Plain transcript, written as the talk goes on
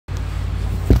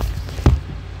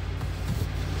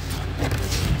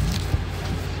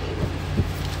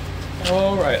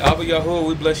All right, Abba Yahuwah,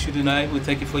 we bless you tonight. We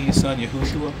thank you for your son,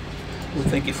 Yahushua. We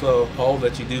thank you for all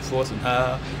that you do for us and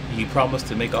how you promise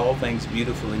to make all things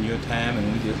beautiful in your time,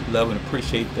 and we just love and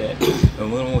appreciate that.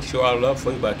 And we want to show our love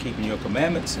for you by keeping your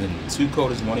commandments, and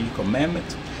Sukkot is one of your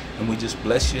commandments. And we just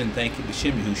bless you and thank you,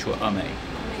 B'Shem Yahushua. Amen.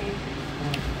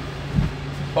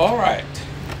 All right.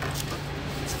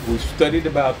 We've studied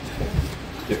about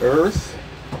the earth,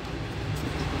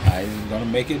 how he's going to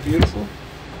make it beautiful.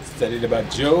 Studied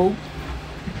about Job,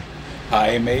 how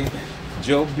he made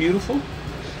Job beautiful.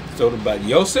 Studied about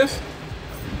Joseph,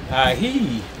 how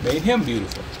he made him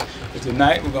beautiful. But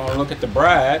tonight we're going to look at the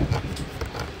bride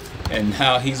and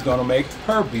how he's going to make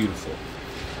her beautiful.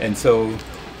 And so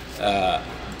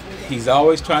he's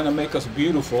always trying to make us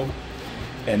beautiful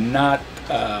and not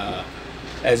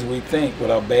as we think with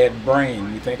our bad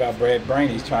brain. We think our bad brain,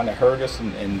 he's trying to hurt us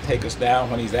and take us down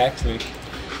when he's actually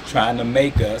trying to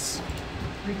make us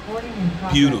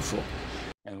beautiful.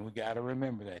 And we got to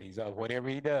remember that. He's whatever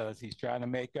he does, he's trying to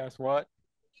make us what?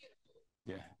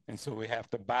 Yeah. And so we have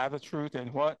to buy the truth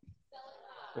and what?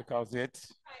 Because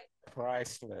it's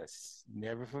priceless.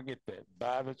 Never forget that.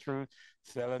 Buy the truth,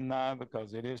 sell it now,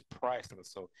 because it is priceless.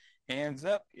 So hands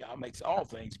up, y'all makes all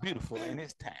things beautiful in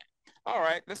his time. All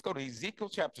right, let's go to Ezekiel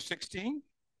chapter 16.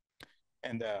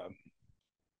 And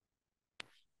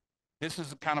this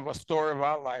is kind of a story of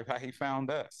our life, how he found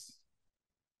us.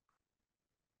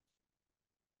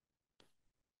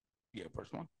 Yeah, verse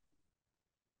 1.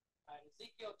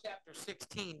 Ezekiel chapter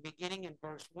 16, beginning in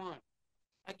verse 1.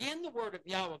 Again the word of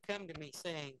Yahweh come to me,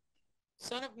 saying,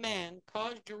 Son of man,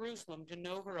 cause Jerusalem to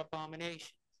know her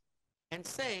abominations, and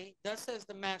say, Thus says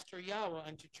the Master Yahweh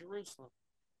unto Jerusalem,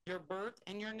 Your birth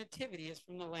and your nativity is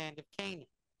from the land of Canaan.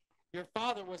 Your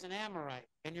father was an Amorite,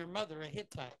 and your mother a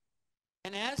Hittite.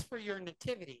 And as for your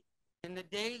nativity, in the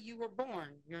day you were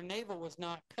born, your navel was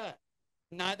not cut,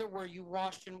 neither were you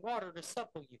washed in water to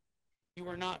supple you. You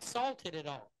were not salted at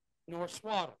all, nor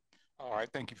swaddled. All right,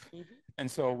 thank you. Mm-hmm. And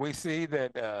so we see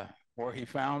that where he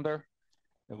found her,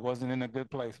 it wasn't in a good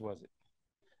place, was it?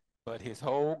 But his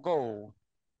whole goal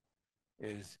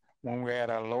is when we're at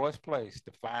our lowest place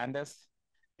to find us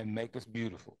and make us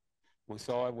beautiful. We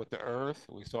saw it with the earth.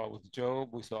 We saw it with Job.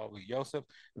 We saw it with Joseph.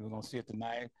 And we're going to see it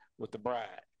tonight with the bride,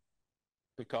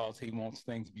 because he wants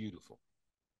things beautiful.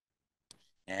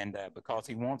 And because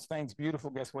he wants things beautiful,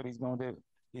 guess what he's going to do?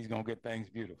 He's going to get things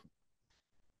beautiful.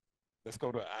 Let's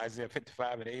go to Isaiah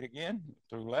 55 and 8 again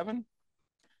through 11.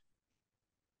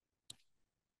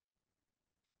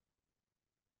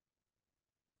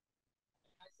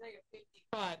 Isaiah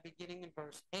 55, beginning in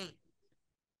verse 8.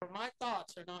 For my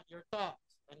thoughts are not your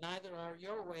thoughts, and neither are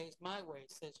your ways my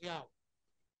ways, says Yahweh.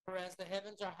 For as the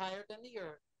heavens are higher than the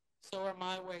earth, so are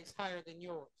my ways higher than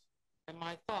yours, and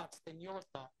my thoughts than your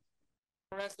thoughts.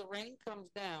 For as the rain comes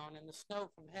down and the snow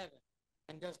from heaven,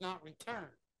 and does not return,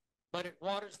 but it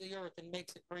waters the earth and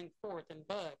makes it bring forth and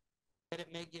bud, that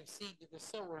it may give seed to the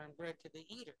sower and bread to the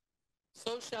eater,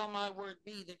 so shall my word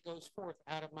be that goes forth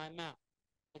out of my mouth.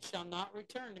 It shall not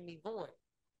return to me void,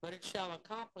 but it shall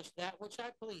accomplish that which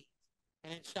I please,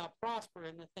 and it shall prosper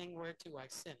in the thing whereto I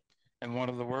sent it. And one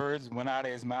of the words went out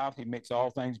of his mouth, he makes all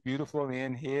things beautiful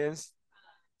in his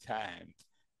time.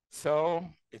 So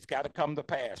it's got to come to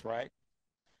pass, right?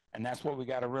 And that's what we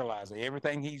got to realize.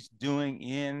 Everything he's doing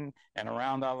in and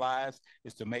around our lives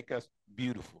is to make us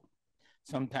beautiful.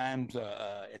 Sometimes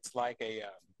it's like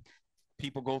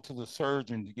people go to the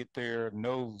surgeon to get their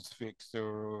nose fixed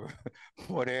or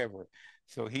whatever.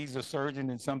 So he's a surgeon,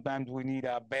 and sometimes we need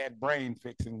our bad brain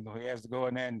fixing. He has to go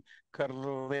in there and cut a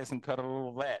little this and cut a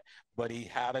little that. But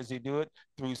how does he do it?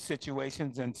 Through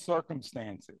situations and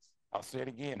circumstances. I'll say it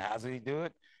again. How does he do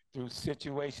it? Through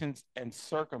situations and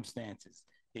circumstances.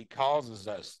 He causes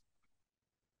us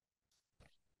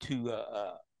to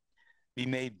be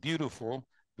made beautiful,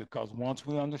 because once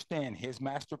we understand his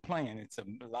master plan, it's a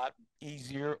lot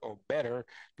easier or better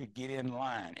to get in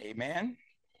line. Amen?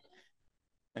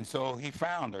 And so he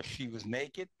found her. She was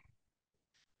naked.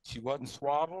 She wasn't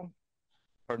swaddled.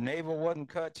 Her navel wasn't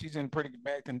cut. She's in pretty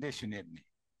bad condition, isn't he?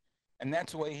 And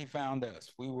that's the way he found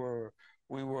us. We were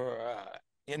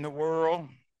in the world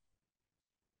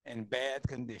in bad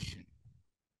condition.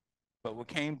 But we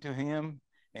came to him,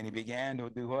 and he began to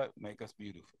do what? Make us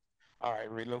beautiful. All right,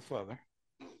 read a little further.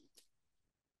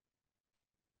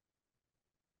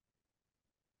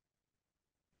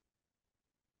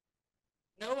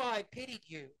 No, I pitied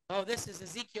you. Oh, this is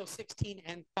Ezekiel 16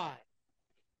 and 5.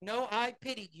 No, I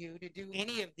pitied you to do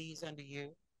any of these unto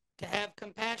you, to have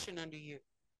compassion unto you.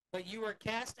 But you were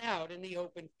cast out in the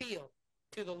open field,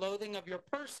 to the loathing of your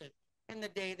person in the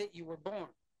day that you were born.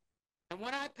 And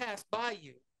when I passed by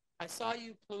you, I saw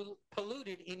you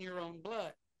polluted in your own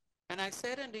blood. And I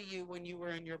said unto you when you were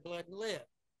in your blood, live.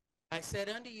 I said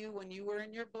unto you when you were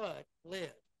in your blood,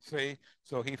 live. See,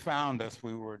 so he found us.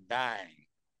 We were dying.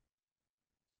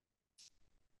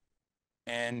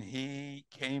 And he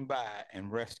came by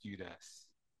and rescued us.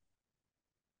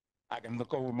 I can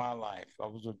look over my life. I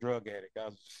was a drug addict. I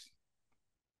was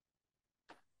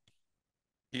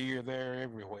here, there,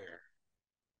 everywhere.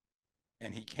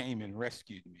 And he came and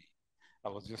rescued me. I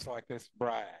was just like this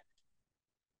bride.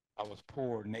 I was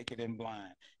poor, naked, and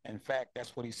blind. In fact,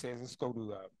 that's what he says. Let's go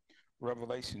to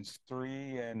Revelations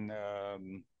 3, and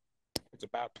it's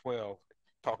about 12,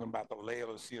 talking about the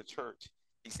Laodicea church.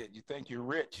 He said, you think you're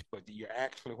rich, but you're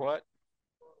actually what?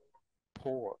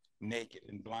 Poor, naked,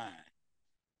 and blind.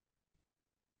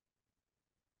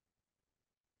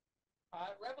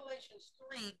 Revelations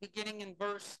 3, beginning in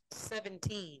verse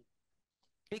 17.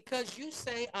 Because you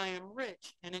say, I am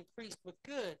rich and increased with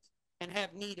goods and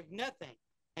have need of nothing,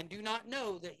 and do not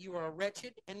know that you are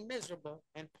wretched and miserable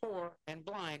and poor and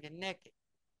blind and naked.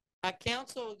 I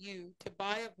counsel you to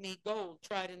buy of me gold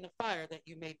tried in the fire that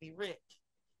you may be rich,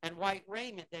 and white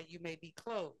raiment that you may be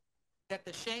clothed, that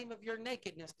the shame of your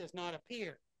nakedness does not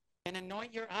appear, and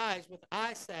anoint your eyes with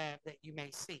eye salve that you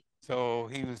may see. So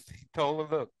he told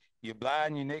her, look, you're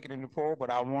blind, you're naked, and you're poor, but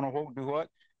I want to do what?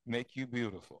 Make you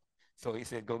beautiful. So he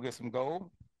said, go get some gold,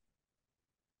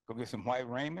 go get some white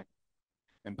raiment,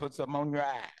 and put something on your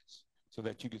eyes so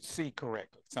that you could see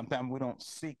correctly. Sometimes we don't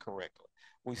see correctly.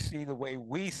 We see the way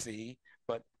we see,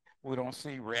 but we don't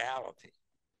see reality.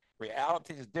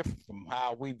 Reality is different from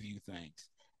how we view things.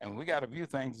 And we got to view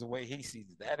things the way he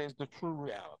sees it. That is the true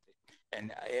reality.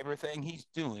 And everything he's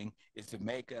doing is to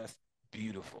make us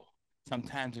beautiful.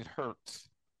 Sometimes it hurts.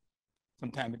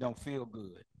 Sometimes it don't feel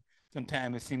good.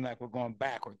 Sometimes it seems like we're going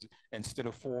backwards instead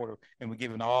of forward, and we're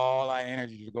giving all our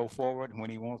energy to go forward when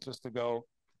he wants us to go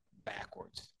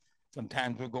backwards.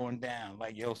 Sometimes we're going down,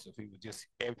 like Joseph. He was just,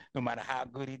 no matter how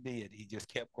good he did, he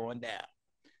just kept going down.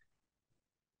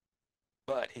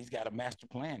 But he's got a master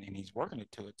plan, and he's working it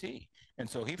to a T. And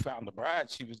so he found the bride.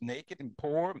 She was naked and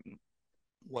poor, and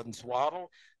wasn't swaddled,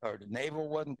 or the navel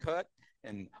wasn't cut,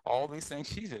 and all these things.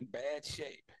 She's in bad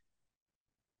shape.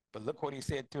 But look what he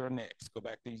said to her next. Go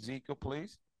back to Ezekiel,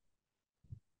 please.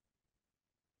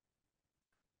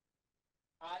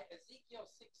 Ezekiel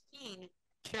 16,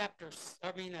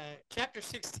 chapter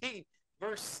 16,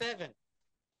 verse 7.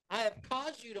 I have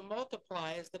caused you to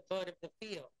multiply as the bud of the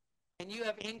field, and you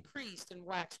have increased and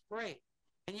waxed great,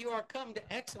 and you are come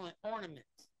to excellent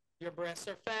ornaments. Your breasts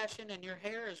are fashioned, and your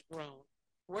hair is grown,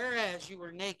 whereas you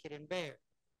were naked and bare.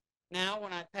 Now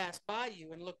when I passed by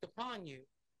you and looked upon you,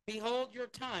 behold, your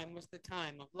time was the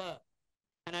time of love.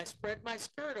 And I spread my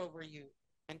skirt over you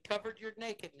and covered your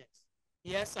nakedness.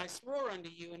 Yes, I swore unto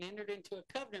you and entered into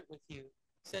a covenant with you,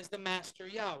 says the Master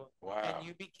Yahweh, and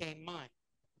you became mine.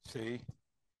 See,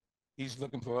 he's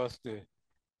looking for us to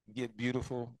get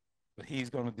beautiful, but he's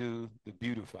going to do the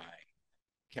beautifying.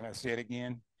 Can I say it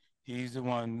again? He's the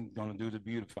one going to do the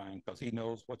beautifying because he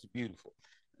knows what's beautiful.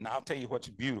 And I'll tell you what's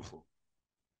beautiful.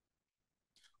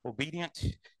 Obedience,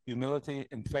 humility,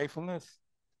 and faithfulness,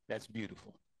 that's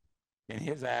beautiful. In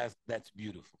his eyes, that's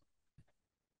beautiful.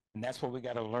 And that's what we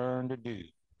got to learn to do,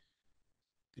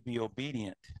 to be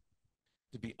obedient,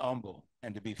 to be humble,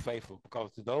 and to be faithful, because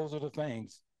those are the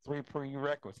things, 3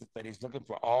 prerequisites that he's looking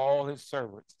for all his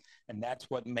servants, and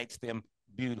that's what makes them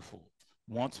beautiful.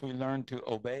 Once we learn to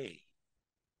obey,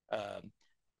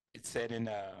 it said in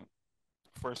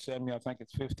 1 Samuel, I think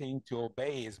it's 15, to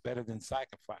obey is better than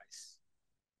sacrifice.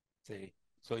 See,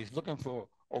 so he's looking for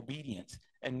obedience.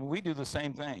 And we do the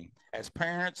same thing. As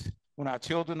parents, when our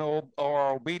children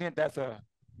are obedient, that's a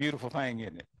beautiful thing,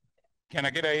 isn't it? Can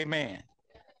I get an amen?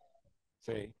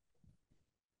 See,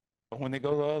 but when they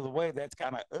go the other way, that's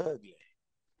kind of ugly.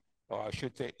 Or I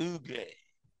should say ugly.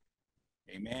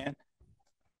 Amen.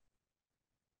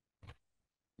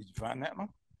 Did you find that one?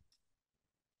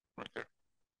 Right there.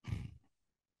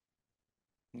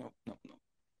 Nope.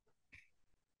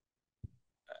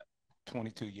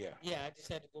 22, yeah. Yeah, I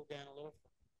just had to go down a little.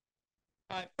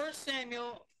 All right, 1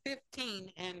 Samuel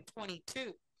 15 and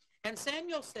 22. And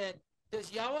Samuel said,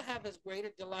 does Yahweh have as great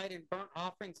a delight in burnt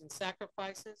offerings and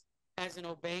sacrifices as in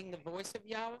obeying the voice of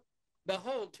Yahweh?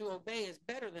 Behold, to obey is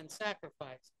better than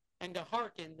sacrifice, and to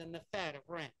hearken than the fat of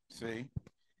rams. See,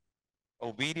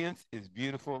 obedience is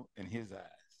beautiful in his eyes.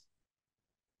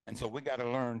 And so we got to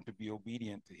learn to be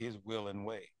obedient to his will and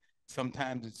way.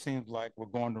 Sometimes it seems like we're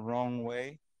going the wrong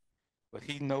way, but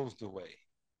he knows the way.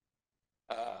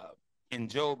 In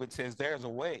Job, it says, there's a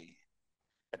way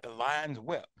that the lion's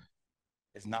whip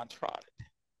is not trodden.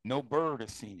 No bird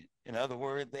has seen it. In other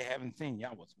words, they haven't seen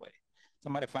Yahweh's way.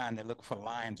 Somebody find they're looking for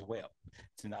lion's whelp.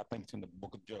 And I think it's in the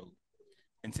book of Job.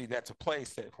 And see, that's a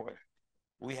place that where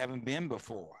we haven't been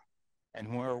before.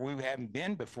 And where we haven't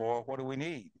been before, what do we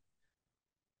need?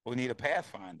 We need a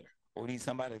pathfinder. We need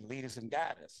somebody to lead us and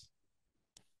guide us.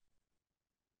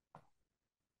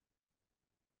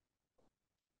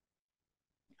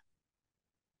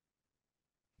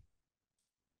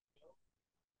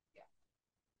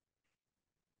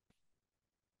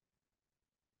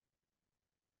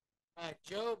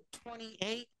 Job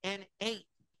 28 and 8.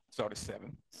 Start at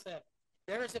 7. 7.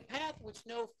 There is a path which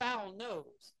no fowl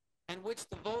knows, and which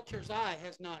the vulture's eye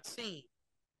has not seen.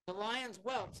 The lion's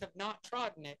whelps have not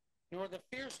trodden it, nor the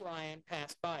fierce lion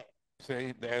passed by it.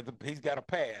 See, he's got a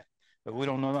path that we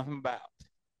don't know nothing about.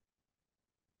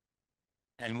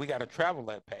 And we got to travel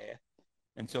that path.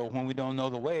 And so when we don't know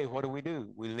the way, what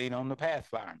do? We lean on the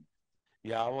pathfinder.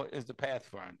 Yahweh is the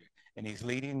pathfinder, and he's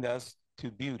leading us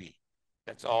to beauty.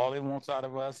 That's all he wants out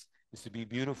of us, is to be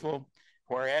beautiful.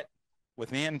 Where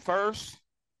within first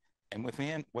and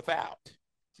without.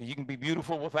 So you can be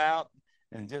beautiful without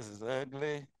and just as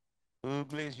ugly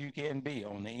as you can be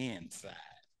on the inside.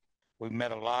 We've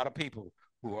met a lot of people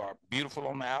who are beautiful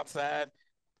on the outside,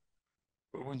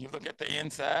 but when you look at the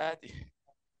inside,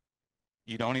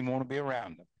 you don't even want to be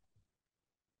around them.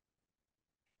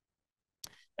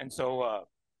 And so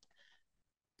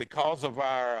because of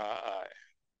our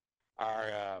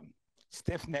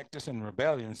stiff-neckedness and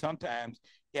rebellion, sometimes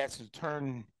he has to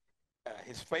turn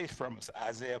his face from us.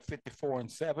 Isaiah 54 and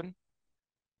 7.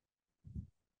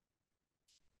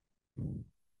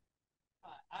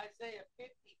 Isaiah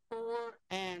 54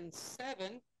 and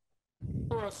 7.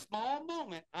 For a small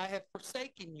moment I have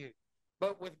forsaken you,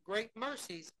 but with great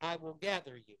mercies I will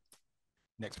gather you.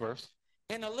 Next verse.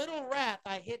 In a little wrath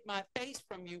I hid my face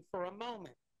from you for a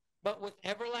moment, but with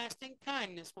everlasting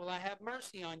kindness will I have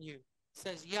mercy on you,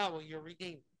 says Yahweh your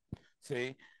Redeemer.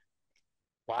 See,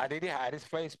 why did he hide his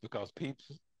face? Because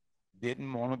people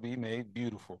didn't want to be made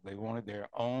beautiful. They wanted their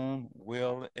own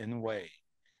will and way.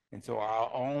 And so our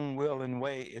own will and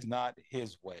way is not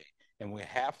his way. And we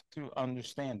have to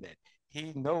understand that.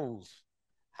 He knows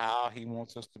how he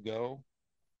wants us to go.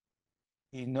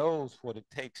 He knows what it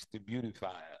takes to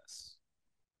beautify us.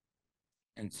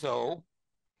 And so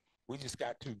we just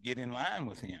got to get in line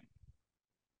with him.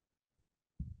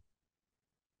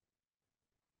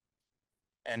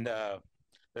 And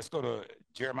let's go to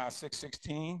Jeremiah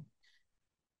 6:16.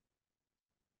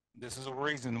 This is a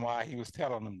reason why he was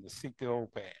telling them to seek the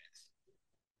old paths.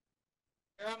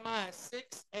 Jeremiah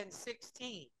 6 and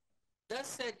 16. Thus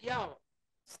said Yahweh,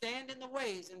 stand in the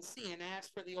ways and see and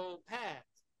ask for the old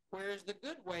paths. Where is the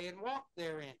good way, and walk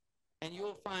therein, and you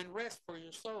will find rest for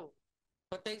your soul.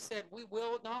 But they said, we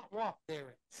will not walk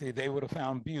therein. See, they would have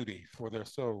found beauty for their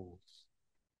souls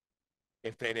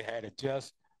if they'd had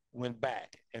just went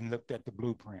back and looked at the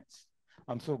blueprints.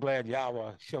 I'm so glad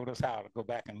Yahweh showed us how to go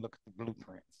back and look at the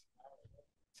blueprints.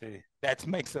 See, that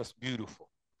makes us beautiful.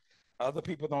 Other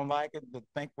people don't like it, they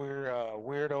think we're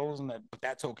weirdos, but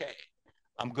that's okay.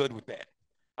 I'm good with that.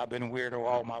 I've been a weirdo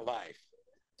all my life,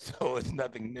 so it's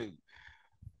nothing new.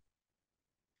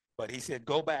 But he said,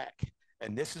 go back,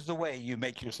 and this is the way you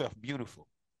make yourself beautiful.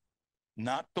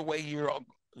 Not the way you're,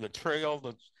 the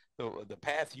trail, the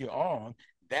path you're on,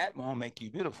 that won't make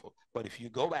you beautiful. But if you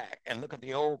go back and look at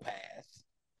the old path,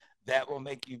 that will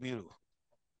make you beautiful.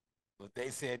 But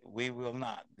they said, we will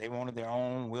not. They wanted their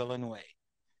own will and way.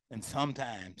 And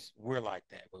sometimes we're like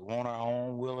that. We want our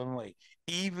own will and way,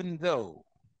 even though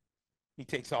he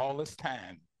takes all this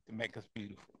time to make us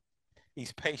beautiful.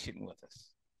 He's patient with us.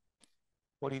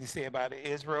 What did he say about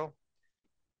Israel?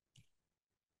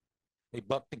 They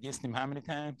bucked against him how many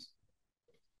times?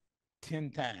 10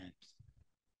 times.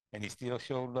 And he still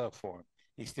showed love for him.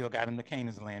 He still got him to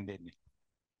Canaan's land, didn't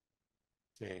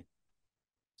he? See?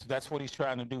 So that's what he's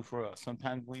trying to do for us.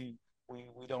 Sometimes we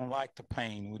don't like the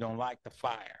pain. We don't like the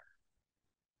fire.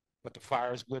 But the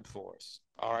fire is good for us.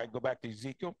 All right, go back to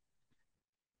Ezekiel.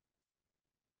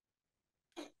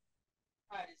 All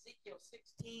right, Ezekiel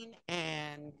 16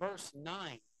 and verse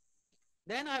 9.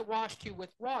 Then I washed you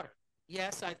with water.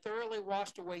 Yes, I thoroughly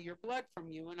washed away your blood from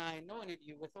you, and I anointed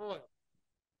you with oil.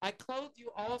 I clothed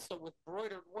you also with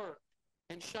broidered work,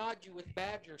 and shod you with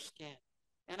badger skin.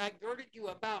 And I girded you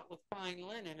about with fine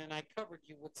linen, and I covered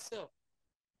you with silk.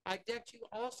 I decked you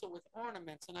also with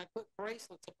ornaments, and I put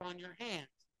bracelets upon your hands,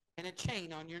 and a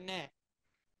chain on your neck.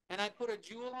 And I put a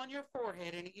jewel on your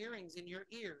forehead, and earrings in your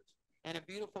ears, and a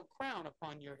beautiful crown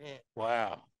upon your head.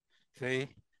 Wow. See,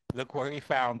 look where he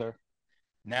found her.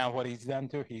 Now what he's done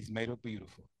to her, he's made her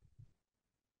beautiful.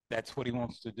 That's what he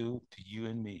wants to do to you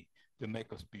and me, to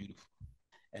make us beautiful.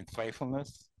 And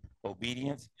faithfulness,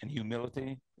 obedience, and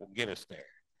humility will get us there.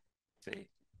 See,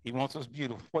 he wants us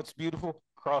beautiful. What's beautiful?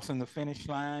 Crossing the finish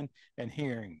line and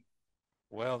hearing,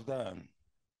 well done,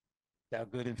 thou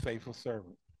good and faithful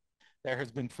servant. There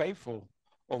has been faithful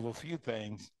over a few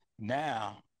things.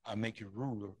 Now I make you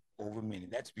ruler over many.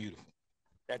 That's beautiful.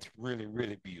 That's really,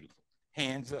 really beautiful.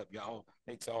 Hands up, y'all.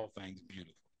 Makes all things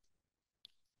beautiful.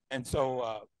 And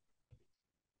so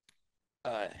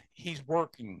he's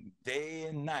working day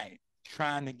and night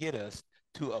trying to get us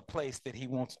to a place that he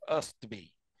wants us to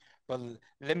be. But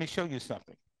let me show you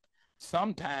something.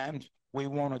 Sometimes we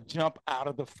want to jump out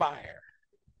of the fire.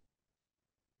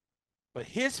 But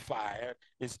his fire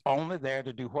is only there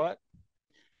to do what?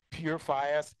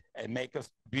 Purify us and make us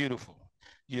beautiful.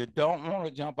 You don't want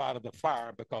to jump out of the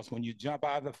fire, because when you jump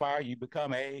out of the fire, you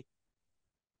become a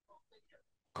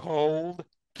cold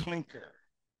clinker.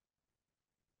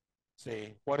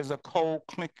 See, what is a cold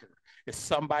clinker? It's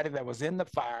somebody that was in the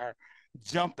fire,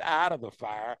 jumped out of the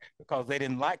fire because they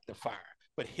didn't like the fire.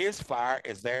 But his fire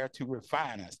is there to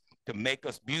refine us, to make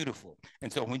us beautiful.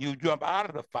 And so when you jump out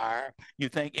of the fire, you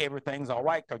think everything's all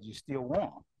right because you're still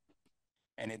warm.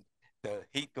 And the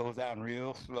heat goes down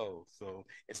real slow. So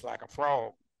it's like a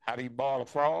frog. How do you boil a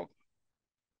frog?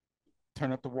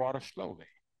 Turn up the water slowly.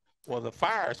 Well, the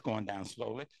fire is going down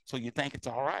slowly, so you think it's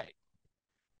all right.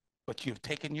 But you've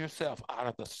taken yourself out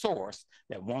of the source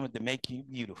that wanted to make you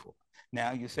beautiful.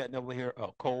 Now you're sitting over here, a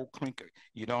cold clinker.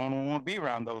 You don't want to be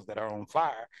around those that are on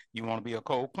fire. You want to be a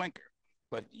cold clinker.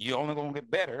 But you're only going to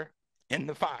get better in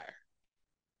the fire.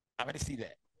 How many see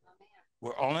that?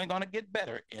 We're only going to get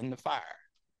better in the fire.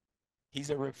 He's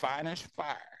a refiner's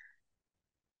fire.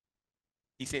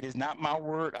 He said, "Is not my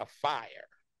word a fire?"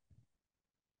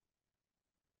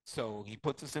 So he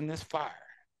puts us in this fire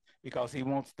because he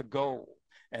wants the gold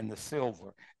and the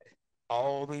silver.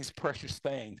 All these precious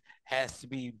things has to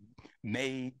be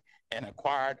made and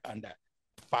acquired under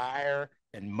fire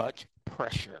and much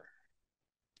pressure.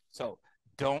 So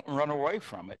don't run away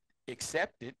from it.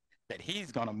 Accept it, that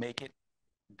he's going to make it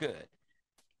good.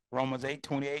 Romans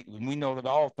 8:28, when we know that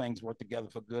all things work together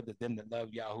for good to them that love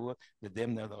Yahuwah, to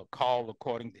them that are called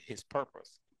according to his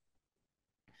purpose.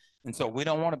 And so we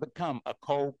don't want to become a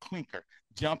cold clinker,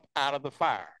 jump out of the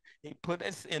fire. He put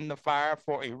us in the fire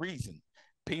for a reason.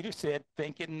 Peter said,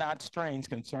 "Think it not strange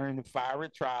concerning the fiery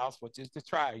trials, which is to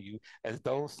try you, as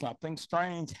though something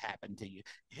strange happened to you."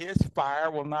 His fire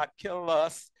will not kill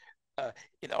us.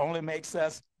 It only makes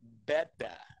us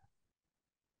better,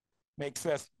 makes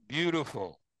us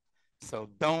beautiful. So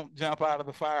don't jump out of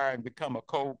the fire and become a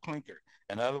cold clinker.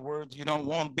 In other words, you don't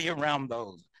want to be around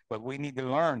those. But we need to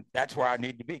learn that's where I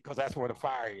need to be, because that's where the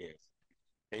fire is.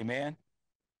 Amen.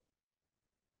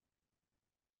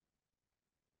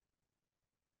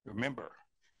 Remember,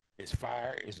 his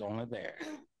fire is only there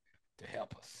to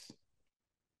help us,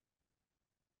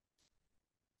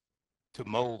 to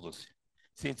mold us.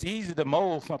 See, it's easy to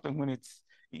mold something when it's,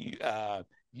 you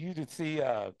to see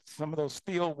some of those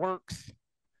steel works,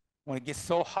 when it gets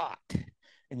so hot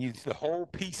and the whole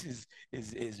piece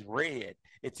is red.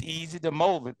 It's easy to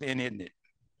mold it then, isn't it?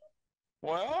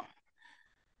 Well,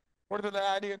 where did the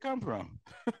idea come from?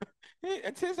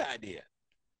 It's his idea.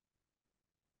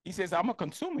 He says, "I'm a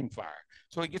consuming fire."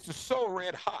 So he gets us so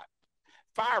red hot,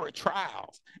 fiery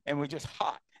trials, and we're just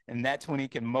hot. And that's when he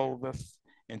can mold us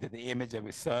into the image of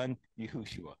his son,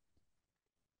 Yahushua.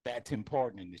 That's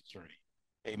important in this journey.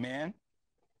 Amen.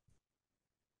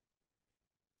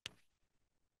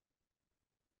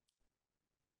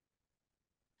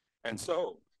 And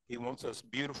so he wants us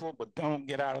beautiful, but don't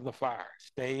get out of the fire.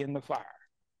 Stay in the fire,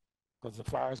 because the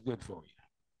fire is good for you.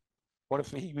 What if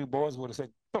the Hebrew boys would have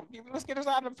said, "Let's get us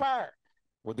out of the fire"?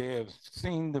 Would they have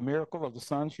seen the miracle of the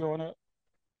sun showing up?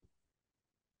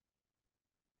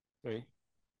 See?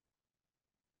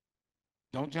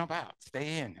 Don't jump out.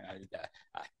 Stay in.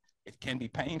 It can be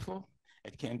painful.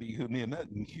 It can be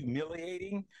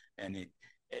humiliating. And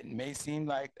it may seem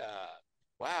like,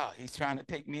 wow, he's trying to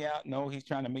take me out. No, he's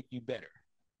trying to make you better.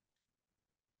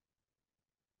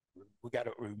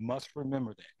 We must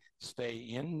remember that. Stay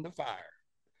in the fire,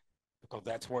 because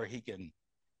that's where he can,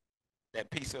 that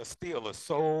piece of steel is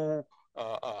so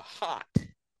hot.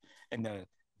 And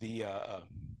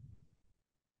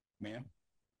ma'am,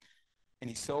 and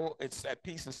it's that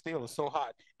piece of steel is so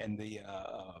hot, and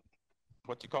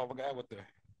what you call the guy with the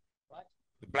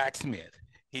blacksmith,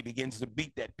 he begins to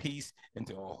beat that piece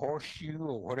into a horseshoe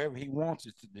or whatever he wants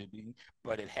it to be,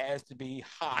 but it has to be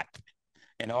hot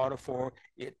in order for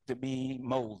it to be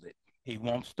molded. He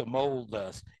wants to mold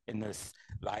us in this,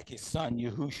 like his son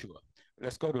Yahushua.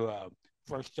 Let's go to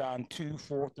 1 John 2,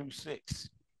 4 through 6.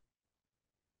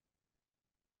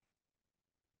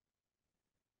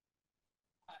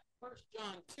 1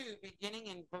 John 2, beginning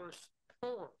in verse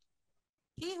 4.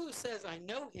 He who says, I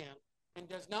know him, and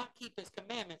does not keep his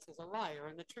commandments is a liar,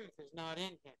 and the truth is not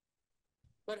in him.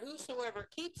 But whosoever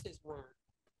keeps his word,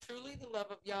 truly the love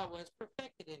of Yahweh is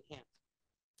perfected in him.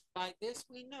 By this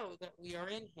we know that we are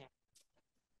in him.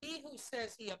 He who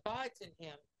says he abides in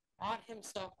him ought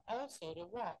himself also to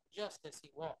walk just as he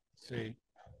walked. See,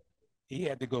 he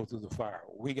had to go through the fire.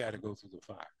 We got to go through the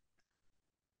fire.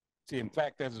 See, in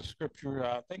fact, there's a scripture,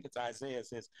 I think it's Isaiah,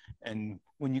 says, and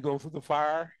when you go through the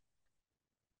fire,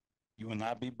 you will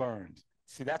not be burned.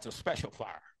 See, that's a special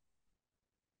fire.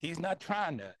 He's not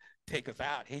trying to take us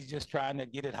out. He's just trying to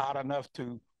get it hot enough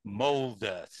to mold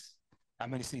us. How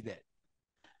many see that?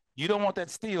 You don't want that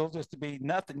steel just to be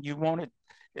nothing. You want it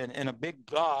in a big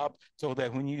glob so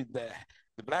that when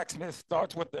the blacksmith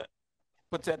starts with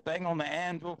puts that thing on the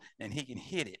anvil and he can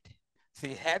hit it.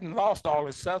 See, it hadn't lost all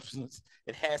its substance.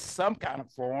 It has some kind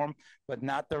of form, but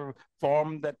not the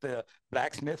form that the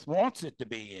blacksmith wants it to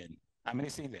be in. How many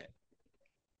see that?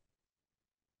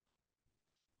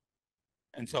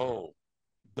 And so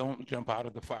don't jump out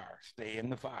of the fire. Stay in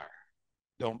the fire.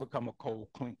 Don't become a cold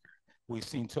clinker. We've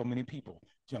seen so many people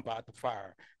jump out the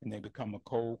fire and they become a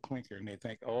cold clinker and they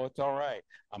think, oh, it's all right.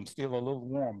 I'm still a little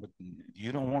warm, but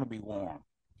you don't want to be warm.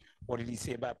 What did he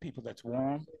say about people that's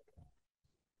warm?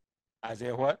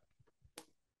 Isaiah what?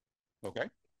 Okay.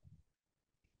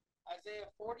 Isaiah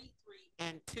 43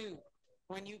 and 2.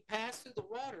 When you pass through the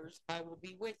waters, I will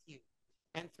be with you,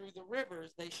 and through the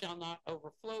rivers they shall not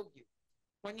overflow you.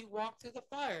 When you walk through the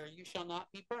fire, you shall not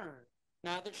be burned,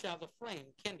 neither shall the flame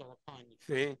kindle upon you.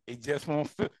 See, he just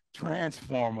wants to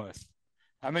transform us.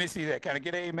 How many see that? Can I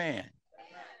get amen?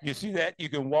 You see that? You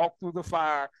can walk through the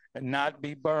fire and not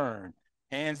be burned.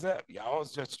 Hands up. Y'all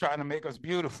is just trying to make us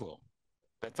beautiful.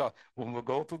 That's all. When we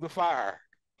go through the fire,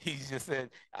 he just said,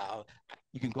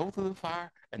 you can go through the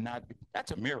fire and not be.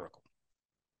 That's a miracle.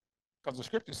 Because the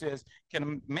scripture says, can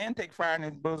a man take fire in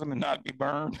his bosom and not be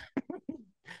burned?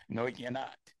 No, he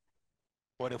cannot.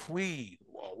 But if we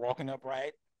are walking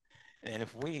upright, and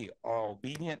if we are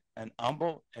obedient and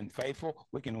humble and faithful,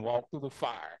 we can walk through the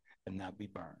fire and not be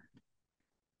burned.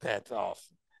 That's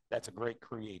awesome. That's a great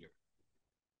creator.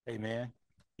 Amen.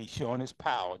 He's showing his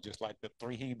power, just like the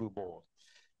 3 Hebrew boys.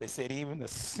 They said even the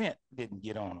scent didn't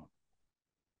get on them.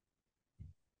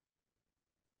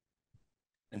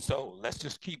 And so let's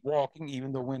just keep walking,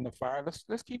 even though we're in the fire.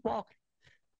 Let's keep walking.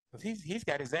 Because he's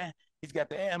got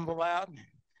the anvil out,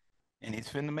 and he's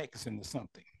finna make us into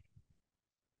something.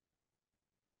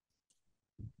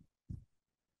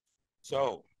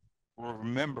 So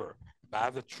remember, buy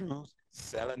the truth,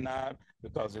 sell it not,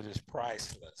 because it is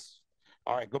priceless.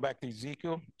 All right, go back to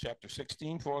Ezekiel chapter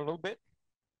 16 for a little bit.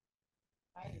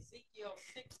 Ezekiel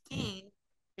 16,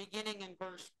 beginning in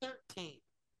verse 13.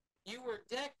 You were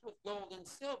decked with gold and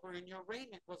silver, and your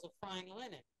raiment was of fine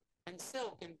linen, and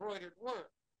silk embroidered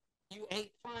work. You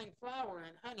ate fine flour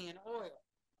and honey and oil,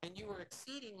 and you were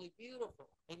exceedingly beautiful,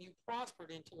 and you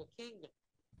prospered into a kingdom.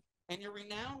 And your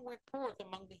renown went forth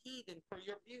among the heathen for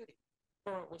your beauty,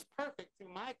 for it was perfect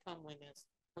through my comeliness,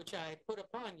 which I had put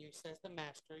upon you, says the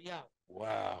Master Yahweh.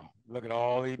 Wow, look at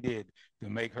all he did to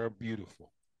make her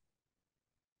beautiful.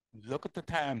 Look at the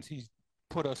times he's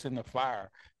put us in the fire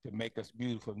to make us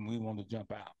beautiful, and we want to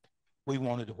jump out. We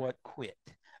wanted to what? Quit.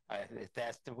 If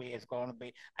that's the way it's going to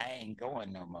be, I ain't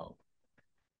going no more.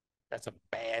 That's a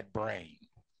bad brain.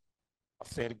 I'll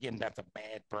say it again, that's a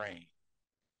bad brain.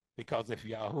 Because if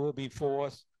Yahweh be for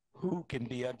us, who can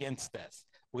be against us?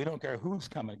 We don't care who's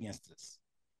coming against us.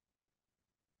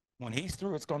 When he's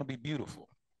through, it's going to be beautiful.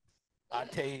 I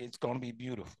tell you, it's going to be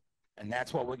beautiful. And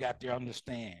that's what we got to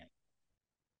understand.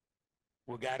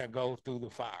 We got to go through the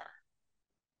fire.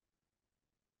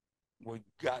 We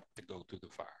got to go through the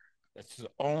fire.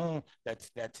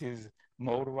 That's his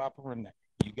mode of operandi.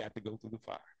 You got to go through the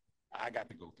fire. I got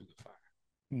to go through the fire.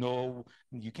 No,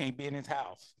 you can't be in his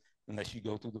house unless you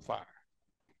go through the fire,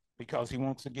 because he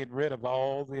wants to get rid of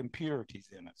all the impurities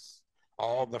in us,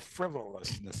 all the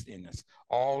frivolousness in us,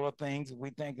 all the things that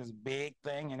we think is a big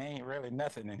thing and ain't really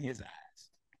nothing in his eyes.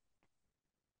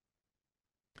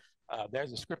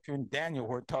 There's a scripture in Daniel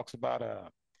where it talks about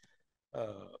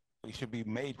we should be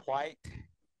made white.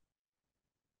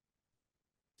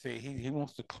 See, he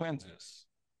wants to cleanse us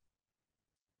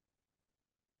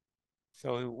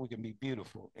so we can be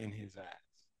beautiful in his eyes.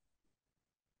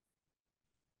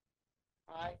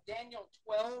 All right, Daniel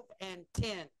 12 and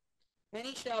 10.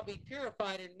 Many shall be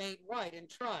purified and made white and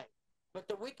tried, but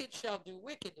the wicked shall do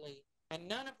wickedly, and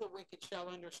none of the wicked shall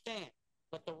understand.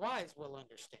 but the wise will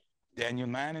understand. Daniel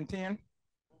 9 and 10?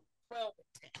 12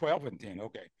 and 10. 12 and 10,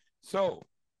 okay. So,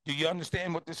 do you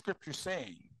understand what the scripture is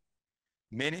saying?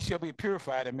 Many shall be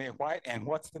purified and made white, and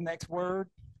what's the next word?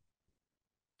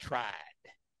 Tried.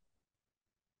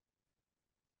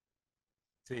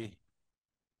 See?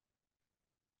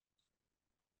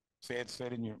 Say it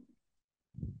said in your...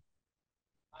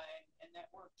 And that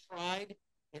word tried,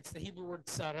 it's the Hebrew word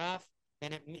saraf,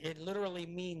 and it literally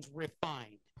means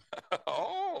refined.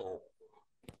 Oh.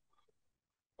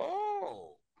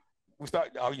 Oh.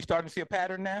 Are you starting to see a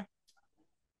pattern now?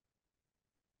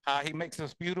 How he makes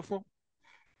us beautiful?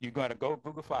 You're going to go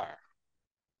through the fire,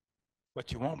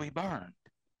 but you won't be burned.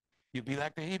 You'll be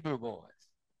like the Hebrew boys.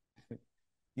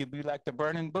 You'll be like the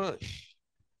burning bush.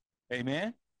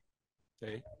 Amen?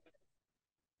 See?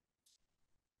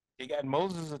 He got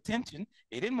Moses' attention.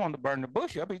 He didn't want to burn the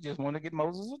bush up. He just wanted to get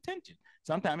Moses' attention.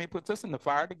 Sometimes he puts us in the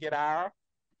fire to get our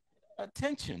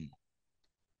attention.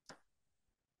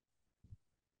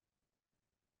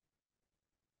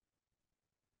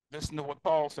 Listen to what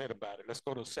Paul said about it. Let's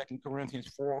go to 2 Corinthians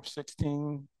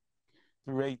 4:16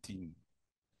 through 18.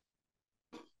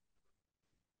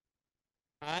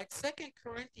 All right, 2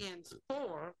 Corinthians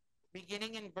 4,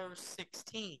 beginning in verse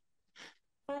 16.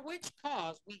 For which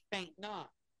cause we faint not,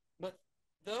 but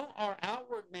though our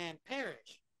outward man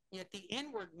perish, yet the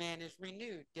inward man is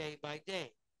renewed day by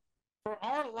day. For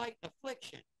our light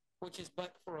affliction, which is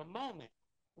but for a moment,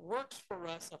 works for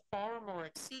us a far more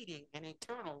exceeding and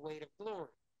eternal weight of glory,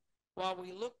 while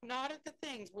we look not at the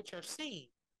things which are seen,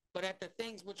 but at the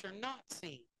things which are not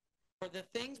seen. For the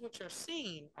things which are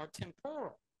seen are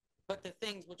temporal, but the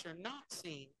things which are not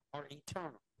seen are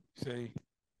eternal. See,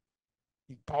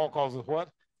 Paul calls it what?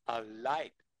 A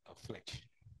light affliction.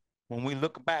 When we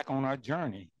look back on our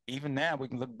journey, even now we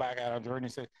can look back at our journey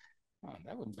and say, oh,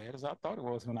 that wasn't bad as I thought it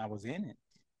was when I was in it.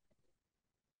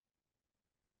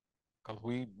 Because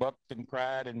we bucked and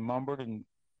cried and mumbled and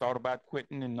thought about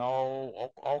quitting and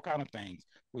all kind of things.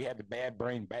 We had the bad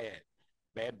brain bad.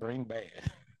 Bad brain bad.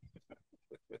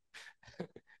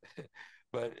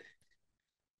 But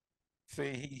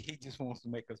see, he just wants to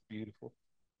make us beautiful.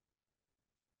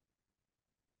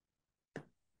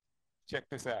 Check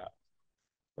this out.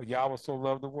 For Yahweh so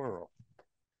loved the world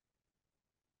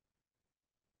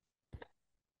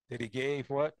that he gave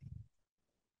what?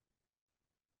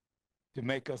 To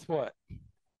make us what?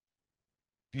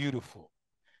 Beautiful.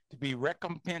 To be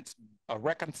recompensed,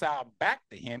 reconciled back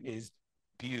to him is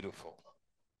beautiful.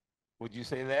 Would you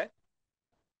say that?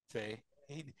 Say,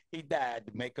 he died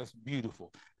to make us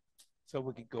beautiful so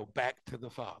we could go back to the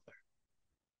Father.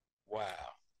 Wow.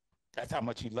 That's how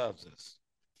much he loves us.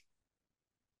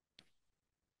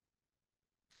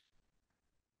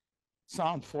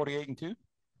 Psalm 48 and 2.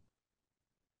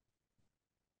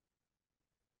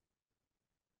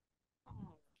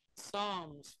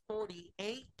 Psalms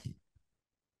 48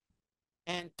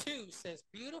 and 2 says,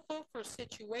 beautiful for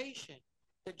situation,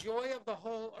 the joy of the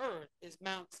whole earth is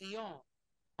Mount Zion,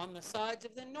 on the sides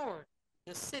of the north,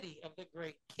 the city of the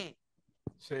great king.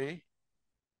 See?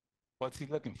 What's he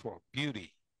looking for?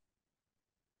 Beauty.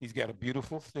 He's got a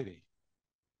beautiful city.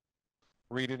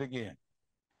 Read it again.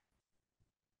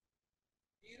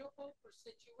 Beautiful for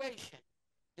situation,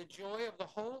 the joy of the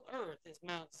whole earth is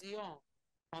Mount Zion,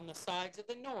 on the sides of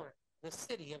the north, the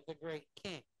city of the great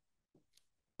king.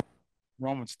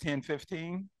 Romans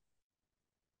 10:15.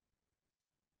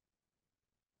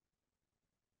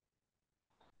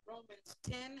 Romans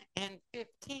 10 and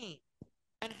 15.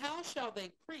 And how shall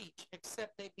they preach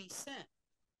except they be sent?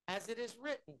 As it is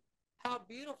written, how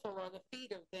beautiful are the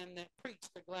feet of them that preach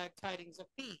the glad tidings of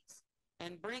peace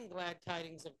and bring glad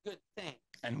tidings of good things.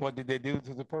 And what did they do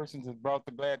to the persons that brought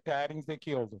the glad tidings? They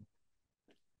killed them.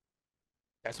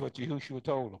 That's what Yahushua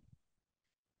told them.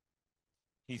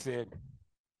 He said,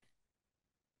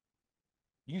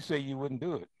 you say you wouldn't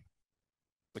do it,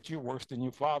 but you're worse than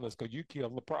your fathers because you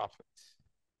killed the prophets.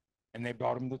 And they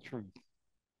brought them the truth.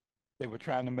 They were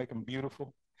trying to make them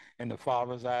beautiful in the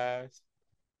Father's eyes,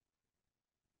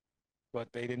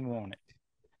 but they didn't want it.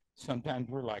 Sometimes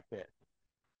we're like that.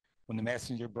 When the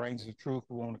messenger brings the truth,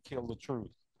 we want to kill the truth.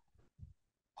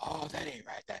 Oh, that ain't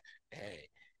right. That, hey,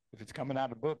 if it's coming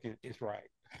out of the book, it's right.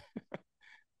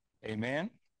 Amen.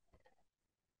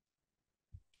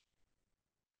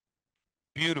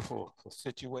 Beautiful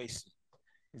situation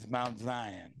is Mount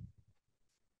Zion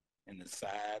in the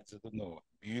sides of the north.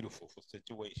 Beautiful for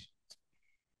situations.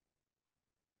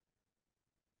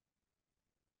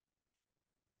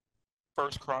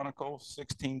 First Chronicles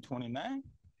 16:29.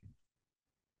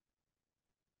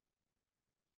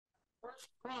 First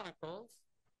Chronicles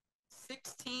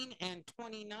 16 and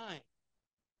 29.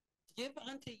 Give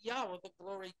unto Yahweh the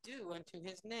glory due unto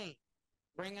his name.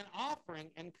 Bring an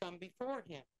offering and come before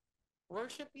him.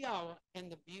 Worship Yahweh in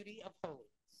the beauty of holiness.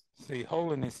 See,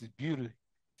 holiness is beauty.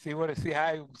 See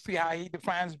how he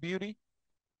defines beauty?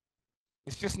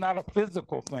 It's just not a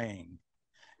physical thing.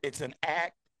 It's an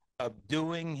act of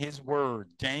doing his word.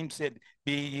 James said,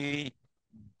 be ye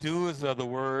doers of the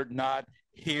word, not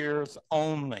hearers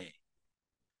only.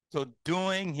 So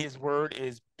doing his word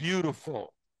is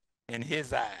beautiful in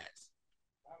his eyes.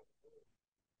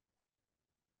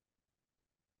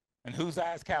 And whose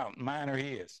eyes count? Mine or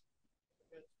his?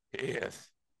 His.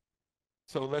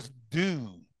 So let's do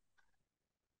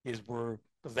his word,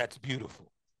 because that's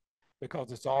beautiful.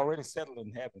 Because it's already settled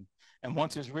in heaven. And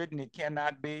once it's written, it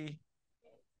cannot be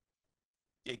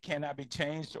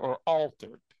changed or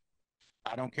altered.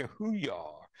 I don't care who you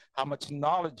are, how much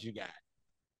knowledge you got,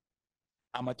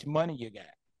 how much money you got.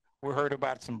 We heard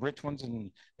about some rich ones,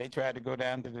 and they tried to go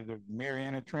down to the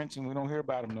Mariana Trench, and we don't hear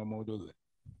about them no more, do we?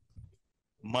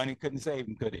 Money couldn't save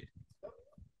them, could it?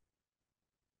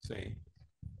 See?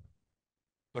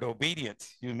 But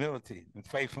obedience, humility, and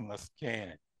faithfulness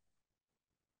can.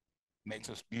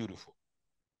 Makes us beautiful.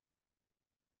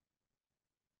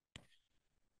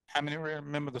 How many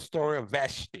remember the story of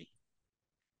Vashti?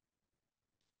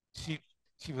 She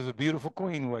was a beautiful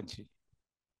queen, wasn't she?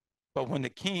 But when the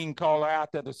king called her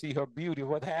out there to see her beauty,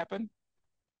 what happened?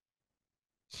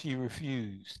 She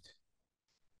refused.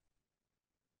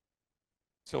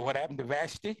 So what happened to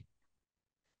Vashti?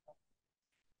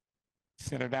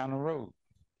 Sent her down the road.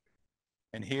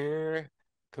 And here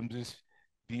comes this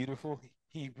beautiful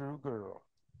Hebrew girl,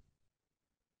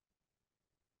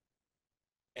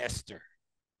 Esther.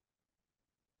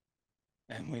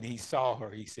 And when he saw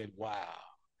her, he said, wow,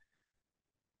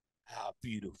 how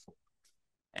beautiful.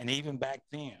 And even back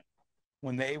then,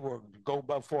 when they were go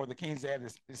before the kings, they had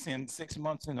to send 6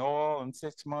 months in oil and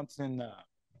 6 months in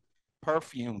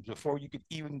perfumes before you could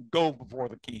even go before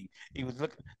the king. He was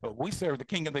looking, but we serve the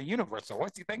king of the universe, so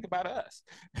what's he think about us?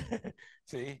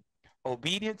 See,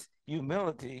 obedience,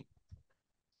 humility,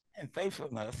 and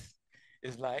faithfulness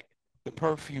is like the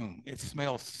perfume. It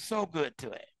smells so good to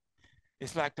it.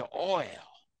 It's like the oil.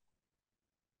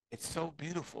 It's so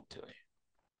beautiful to it.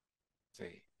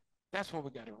 See, that's what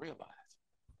we got to realize.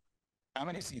 How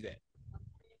many see that?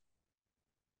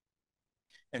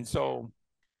 And so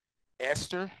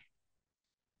Esther,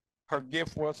 her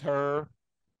gift was her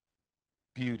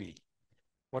beauty.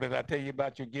 What did I tell you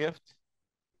about your gift?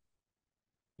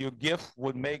 Your gift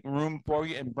would make room for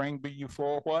you and bring you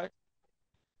for what?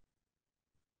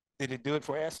 Did it do it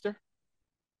for Esther?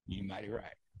 You might be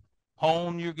right.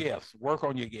 Hone your gifts. Work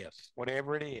on your gifts.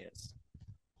 Whatever it is,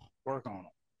 work on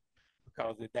them.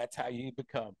 Because that's how you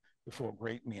become before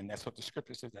great men. That's what the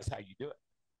scripture says. That's how you do it.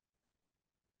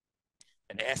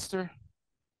 And Esther,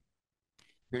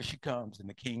 here she comes, and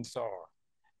the king saw her.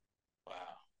 Wow.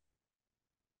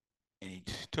 And he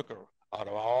took her out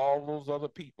of all those other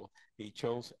people. He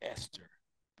chose Esther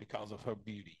because of her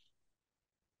beauty.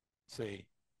 See,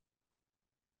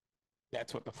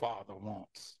 that's what the Father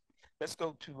wants. Let's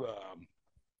go to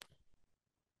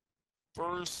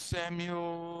 1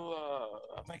 Samuel,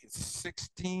 I think it's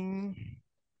 16.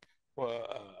 Well,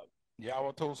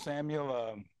 Yahweh told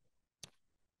Samuel,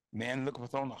 man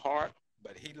looketh on the heart,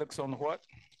 but he looks on the what?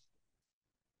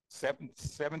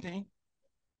 17?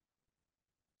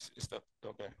 It's the,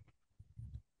 okay.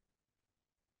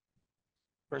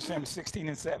 1 Samuel 16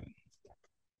 and 7.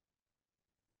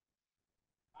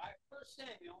 All right, 1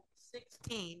 Samuel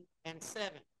 16 and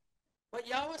 7. But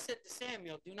Yahweh said to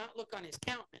Samuel, do not look on his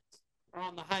countenance or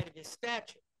on the height of his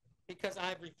stature, because I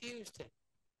have refused him.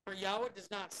 For Yahweh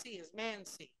does not see as man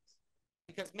sees,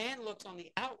 because man looks on the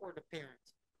outward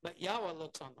appearance, but Yahweh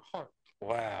looks on the heart.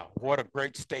 Wow, what a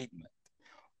great statement.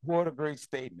 What a great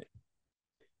statement.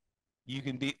 You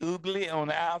can be ugly on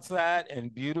the outside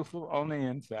and beautiful on the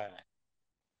inside.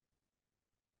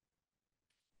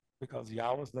 Because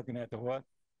Yahweh's looking at the what?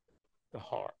 The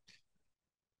heart.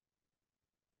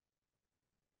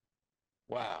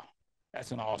 Wow,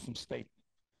 that's an awesome statement.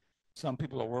 Some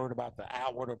people are worried about the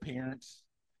outward appearance.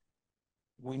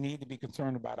 We need to be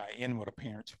concerned about our inward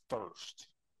appearance first.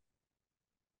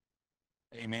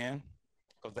 Amen?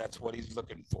 Because that's what he's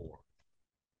looking for.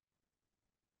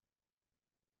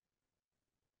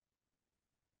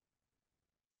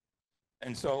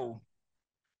 And so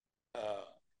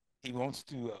he wants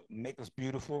to make us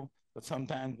beautiful, but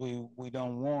sometimes we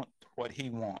don't want what he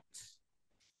wants.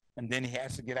 And then he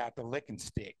has to get out the licking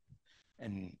stick.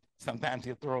 And sometimes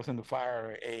he'll throw us in the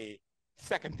fire a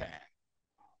second time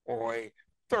or a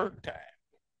third time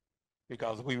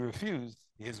because we refuse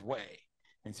his way.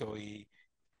 And so he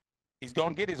He's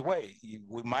going to get his way.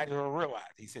 We might as well realize.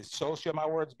 He says, so shall my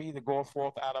words be that go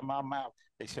forth out of my mouth.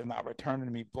 They shall not return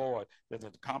to me void. That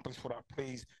accomplish what I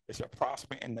please. They shall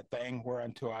prosper in the thing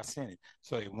whereunto I sent it.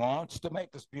 So he wants to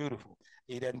make us beautiful.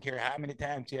 He doesn't care how many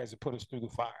times he has to put us through the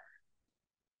fire.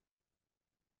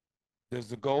 Does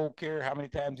the gold care how many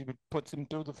times he puts him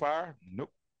through the fire?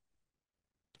 Nope.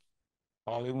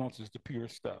 All he wants is the pure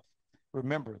stuff.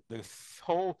 Remember, this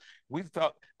whole we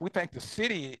think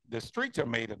the streets are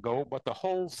made of gold, but the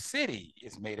whole city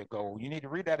is made of gold. You need to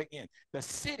read that again. The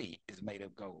city is made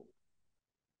of gold.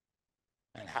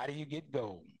 And how do you get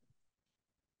gold?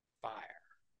 Fire.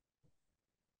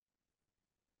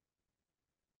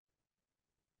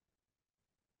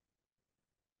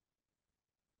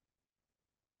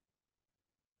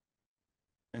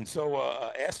 And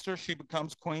so Esther, she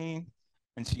becomes queen,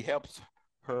 and she helps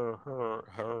the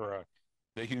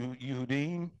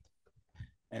Yehudim,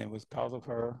 and it was because of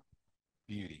her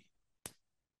beauty.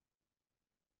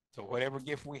 So whatever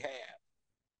gift we have,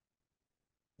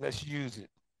 let's use it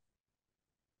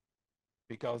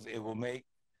because it will may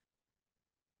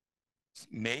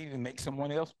even make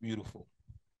someone else beautiful.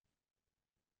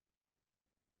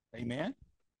 Amen.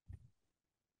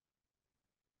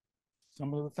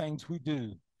 Some of the things we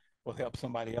do will help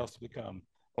somebody else become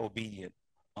obedient,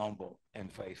 humble,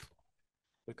 and faithful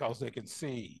because they can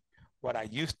see what I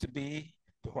used to be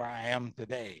to where I am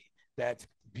today. That's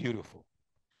beautiful.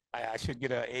 I should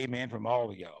get an amen from all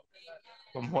of y'all.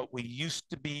 From what we used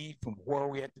to be, from where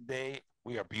we are today,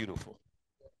 we are beautiful.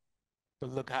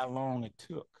 But look how long it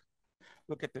took.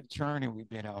 Look at the journey we've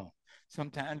been on.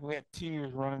 Sometimes we had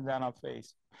tears running down our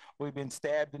face. We've been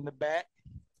stabbed in the back,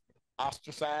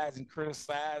 ostracized and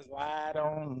criticized, lied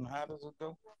on. How does it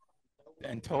go?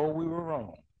 And told we were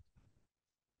wrong.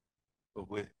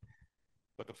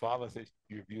 But the Father says,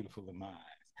 you're beautiful in my eyes.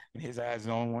 And his eyes is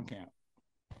the only one count.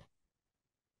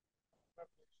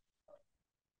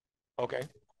 Okay.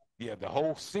 Yeah, the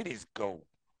whole city's gold.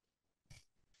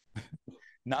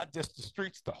 Not just the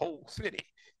streets, the whole city.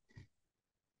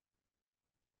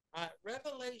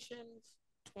 Revelations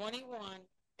 21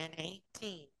 and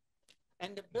 18.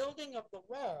 And the building of the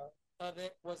wall of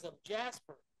it was of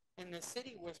jasper, and the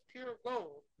city was pure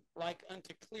gold, like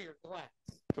unto clear glass.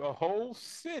 The whole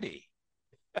city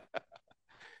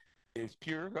is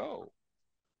pure gold.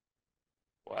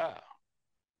 Wow.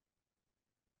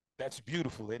 That's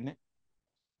beautiful, isn't it?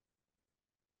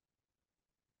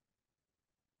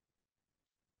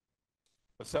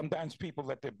 But sometimes people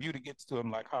let their beauty get to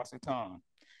them like Hasatan.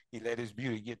 He let his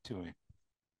beauty get to him.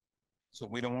 So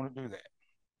we don't want to do that.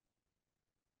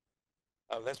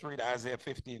 Let's read Isaiah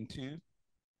 50 and 2.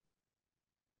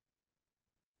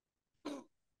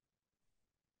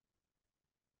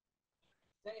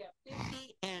 Isaiah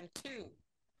 50 and 2.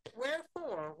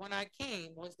 Wherefore, when I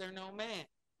came, was there no man?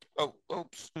 Oh,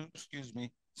 excuse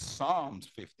me.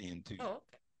 Psalms 50 and 2. Oh, okay.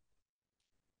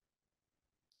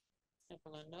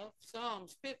 Simple enough.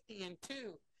 Psalms 50 and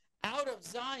 2. Out of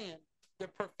Zion, the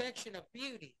perfection of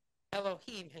beauty,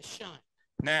 Elohim has shined.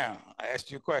 Now, I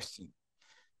asked you a question.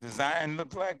 Does Zion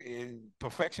look like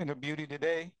perfection of beauty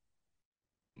today?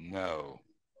 No.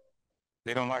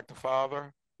 They don't like the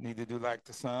Father, neither do like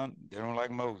the Son. They don't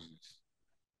like Moses.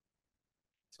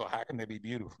 So how can they be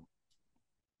beautiful?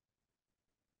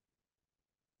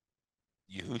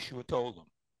 Yahushua told them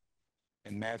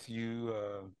in Matthew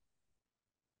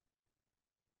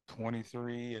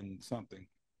 23 and something.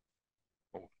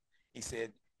 Oh, he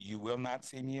said, you will not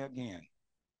see me again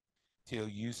till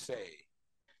you say,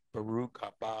 Baruch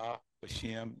haba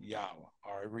Hashem Yahweh.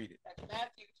 All right, read it. That's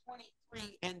Matthew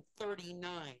 23 and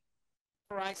 39.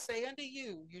 For I say unto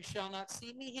you, you shall not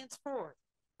see me henceforth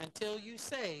until you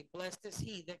say, blessed is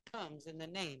he that comes in the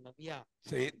name of Yahweh.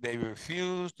 See, they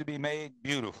refuse to be made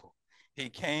beautiful. He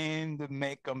came to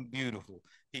make them beautiful.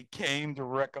 He came to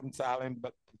reconcile them,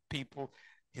 but people,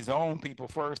 his own people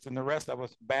first, and the rest of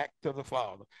us back to the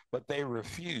Father. But they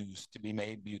refuse to be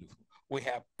made beautiful. We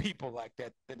have people like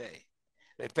that today.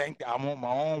 They think I want my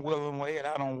own will and way, and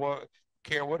I don't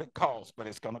care what it costs, but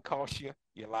it's going to cost you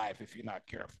your life if you're not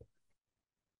careful.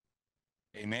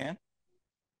 Amen.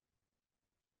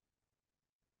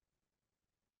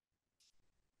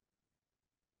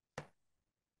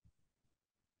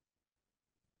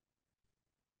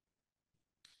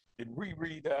 Did we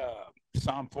read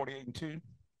Psalm 48 and 2?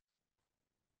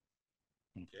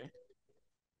 Okay.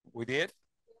 We did?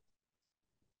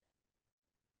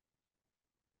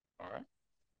 All right.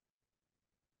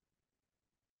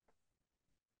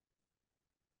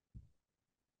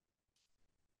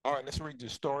 All right, let's read the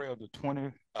story of the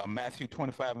Matthew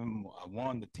 25 and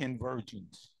 1, the 10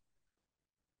 virgins.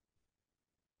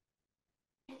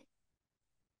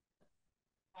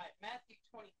 All right, Matthew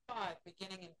 25,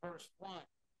 beginning in verse 1.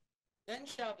 Then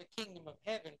shall the kingdom of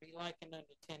heaven be likened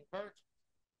unto 10 virgins,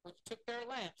 which took their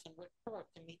lamps and went forth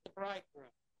to meet the bridegroom.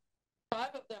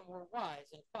 5 of them were wise,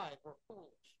 and 5 were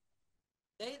foolish.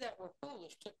 They that were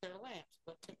foolish took their lamps,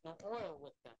 but took no oil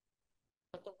with them.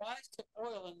 But the wise took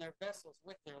oil in their vessels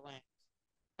with their lamps.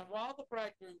 And while the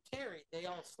bridegroom tarried, they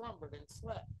all slumbered and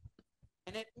slept.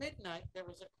 And at midnight there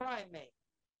was a cry made,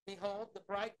 Behold, the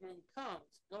bridegroom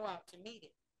comes, go out to meet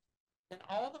him. Then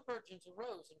all the virgins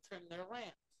arose and trimmed their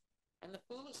lamps. And the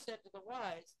foolish said to the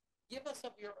wise, Give us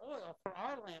of your oil, for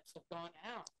our lamps have gone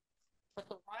out. But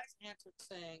the wise answered,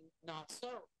 saying, Not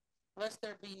so, lest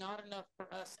there be not enough for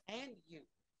us and you.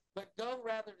 But go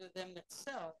rather to them that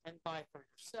sell, and buy for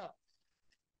yourselves.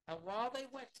 And while they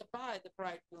went to buy, the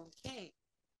bridegroom came.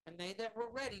 And they that were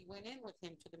ready went in with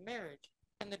him to the marriage,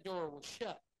 and the door was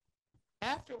shut.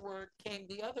 Afterward came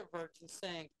the other virgins,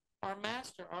 saying, our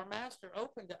master,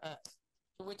 open to us.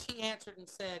 To which he answered and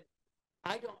said,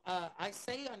 I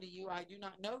say unto you, I do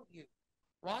not know you.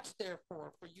 Watch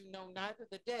therefore, for you know neither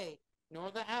the day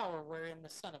nor the hour wherein the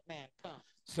Son of Man comes.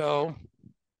 So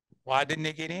why didn't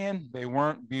they get in? They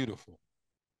weren't beautiful.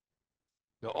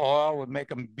 The oil would make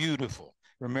them beautiful.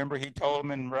 Remember, he told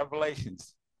them in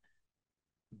Revelations,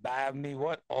 buy me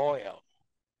what? Oil.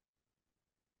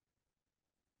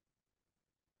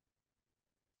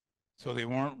 So they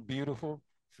weren't beautiful,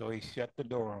 so he shut the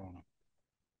door on them.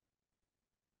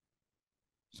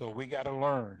 So we got to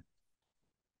learn.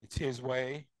 It's his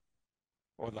way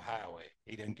or the highway.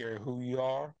 He doesn't care who you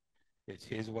are. It's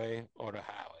his way or the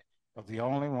highway. Because he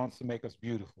only wants to make us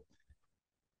beautiful.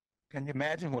 Can you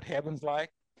imagine what heaven's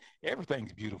like?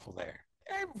 Everything's beautiful there.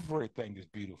 Everything is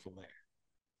beautiful there.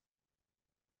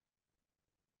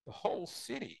 The whole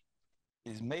city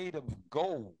is made of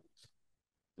gold.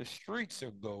 The streets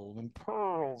are gold and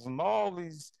pearls and all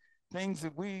these things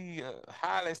that we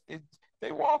highlight.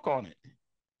 They walk on it.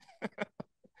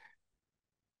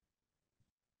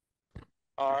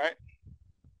 All right.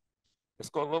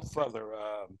 Let's go a little further.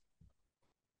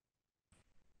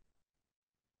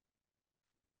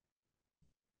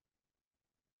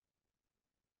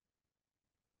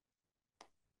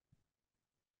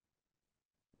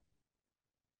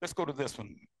 Let's go to this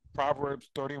one, Proverbs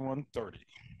 31:30.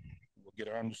 We'll get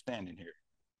our understanding here.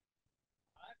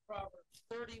 Proverbs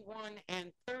 31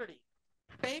 and 30.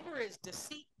 Favor is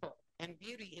deceitful, and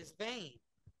beauty is vain.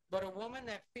 But a woman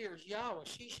that fears Yahweh,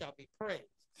 she shall be praised.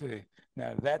 See,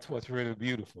 now that's what's really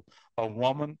beautiful. A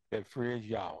woman that fears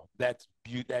Yahweh. That's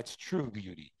true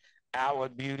beauty. Our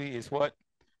beauty is what?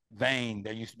 Vain.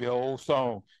 There used to be an old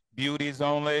song. Beauty is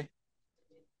only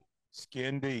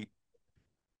skin deep.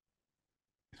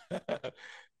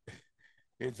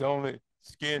 It's only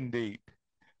skin deep.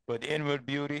 But inward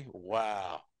beauty,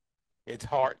 wow. It's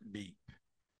heart deep.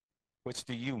 Which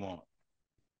do you want?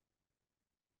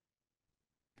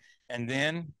 And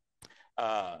then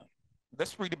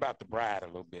let's read about the bride a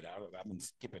little bit. I've been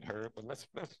skipping her, but let's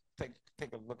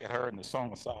take a look at her in the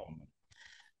Song of Solomon.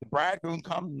 The bridegroom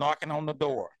comes knocking on the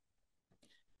door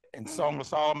in Song of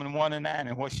Solomon 1:9,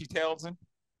 and what she tells him?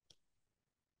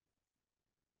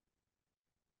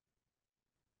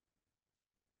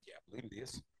 Yeah, I believe it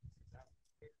is.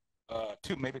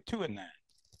 Maybe 2:9.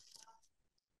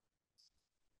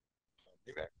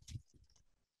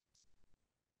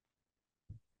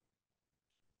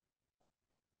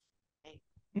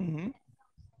 Mm-hmm.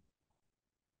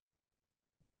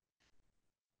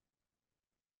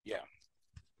 Yeah,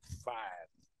 5.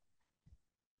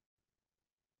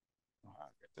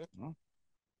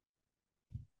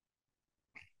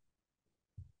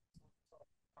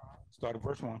 Start at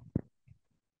verse 1. All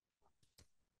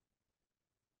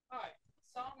right,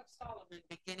 Song of Solomon,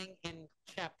 beginning in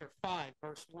chapter 5,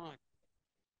 verse 1.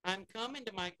 I'm come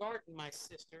into my garden, my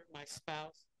sister, my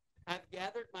spouse. I've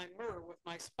gathered my myrrh with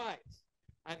my spice.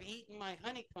 I've eaten my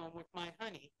honeycomb with my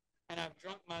honey, and I've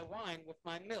drunk my wine with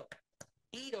my milk.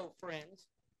 Eat, O friends,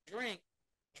 drink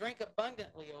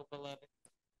abundantly, O beloved.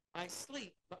 I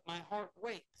sleep, but my heart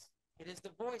wakes. It is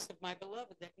the voice of my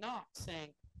beloved that knocks,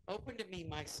 saying, Open to me,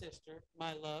 my sister,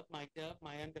 my love, my dove,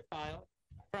 my undefiled.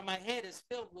 For my head is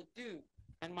filled with dew,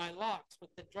 and my locks with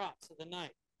the drops of the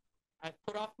night. I've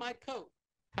put off my coat.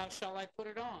 How shall I put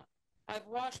it on? I've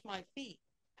washed my feet.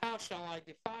 How shall I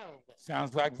defile them?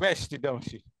 Sounds like Vashti, don't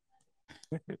she?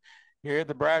 Here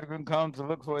the bridegroom comes to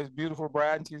look for his beautiful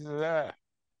bride, and she says,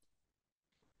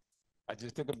 I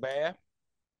just took a bath.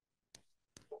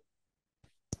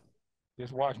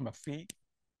 Just washed my feet.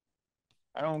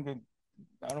 I don't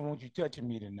want you touching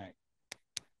me tonight.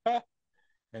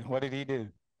 And what did he do?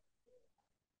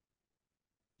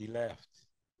 He left.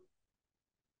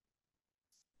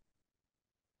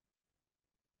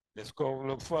 Let's go a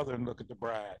little further and look at the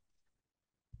bride.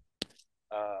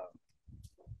 Uh,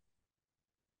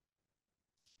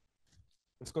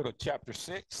 let's go to chapter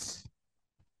 6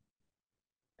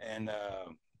 and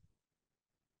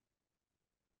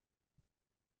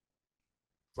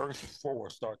verse 4.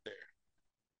 Start there.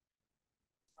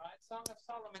 All right, Song of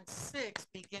Solomon 6,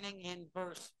 beginning in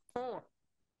verse 4.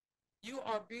 You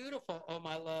are beautiful, O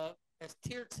my love, as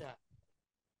Tirzah,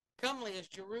 comely as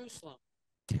Jerusalem,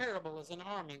 terrible as an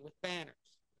army with banners.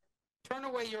 Turn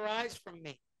away your eyes from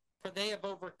me, for they have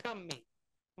overcome me.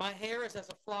 My hair is as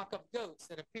a flock of goats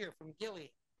that appear from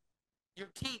Gilead. Your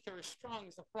teeth are as strong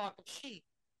as a flock of sheep,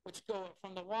 which go up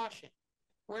from the washing,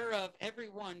 whereof every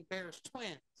one bears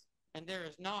twins, and there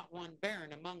is not one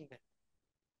barren among them.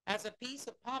 As a piece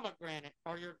of pomegranate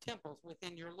are your temples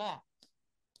within your locks.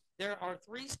 There are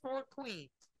 80 queens,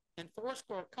 and 80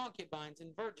 concubines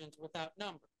and virgins without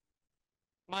number.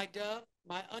 My dove,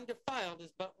 my undefiled,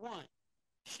 is but one.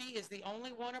 She is the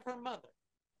only one of her mother.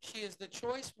 She is the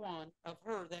choice one of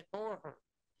her that bore her.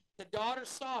 The daughters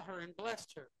saw her and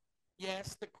blessed her.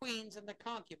 Yes, the queens and the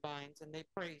concubines, and they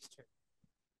praised her.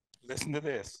 Listen to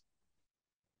this.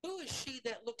 Who is she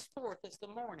that looks forth as the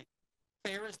morning,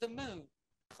 fair as the moon,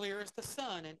 clear as the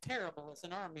sun, and terrible as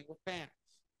an army with banners?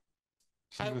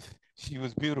 She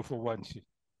was beautiful, wasn't she?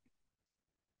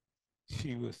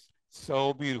 She was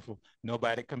so beautiful.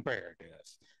 Nobody compared to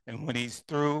us. And when he's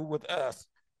through with us,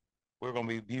 we're going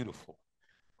to be beautiful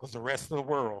because the rest of the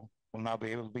world will not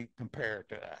be able to be compared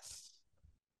to us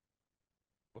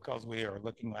because we are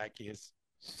looking like his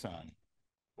son.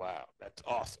 Wow, that's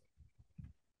awesome.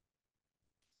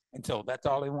 And so that's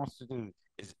all he wants to do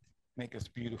is make us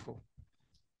beautiful.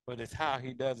 But it's how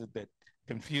he does it that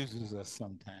confuses us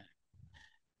sometimes.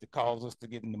 To cause us to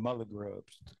get in the mother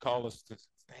grubs, to call us to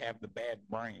have the bad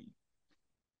brain.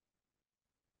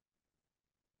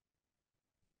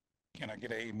 Can I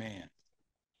get an amen?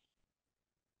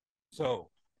 So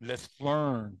let's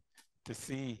learn to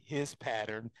see his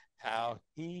pattern, how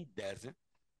he does it,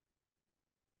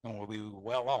 and we'll be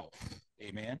well off.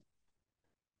 Amen.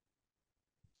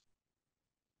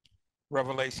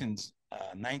 Revelations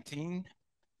 19,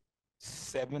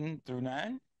 7 through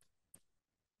 9.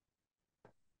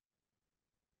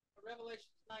 Revelation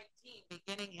 19,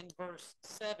 beginning in verse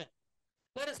 7.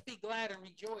 Let us be glad and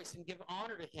rejoice and give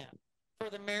honor to him, for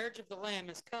the marriage of the Lamb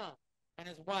is come, and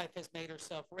his wife has made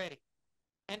herself ready.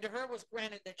 And to her was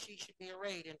granted that she should be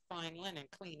arrayed in fine linen,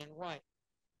 clean and white.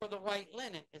 For the white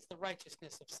linen is the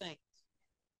righteousness of saints.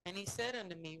 And he said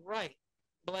unto me, Write,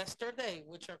 blessed are they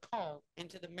which are called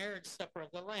into the marriage supper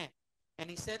of the Lamb. And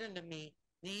he said unto me,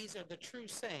 These are the true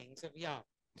sayings of Yahweh.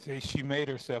 See, she made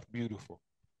herself beautiful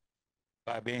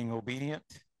by being obedient,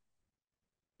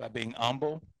 by being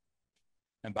humble,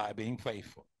 and by being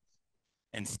faithful,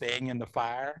 and staying in the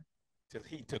fire till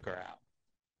he took her out.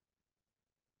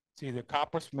 See, the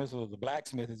coppersmith or the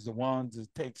blacksmith is the ones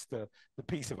that takes the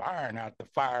piece of iron out the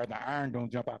fire. The iron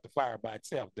don't jump out the fire by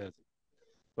itself, does it?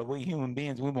 But we human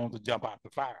beings, we want to jump out the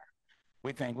fire.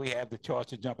 We think we have the choice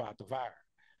to jump out the fire.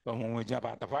 But when we jump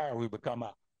out the fire, we become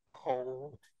a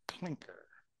cold clinker.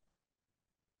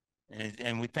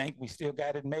 And we think we still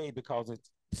got it made because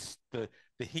it's the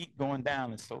heat going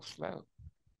down is so slow.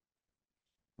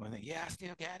 We think, yeah, I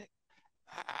still got it.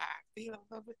 I feel a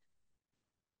little bit.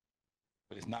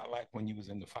 But it's not like when you was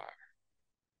in the fire.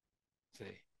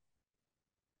 See,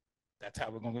 that's how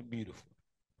we're going to get beautiful.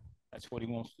 That's what he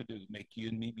wants to do, make you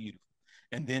and me beautiful.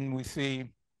 And then we see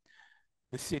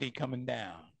the city coming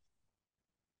down,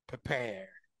 prepared,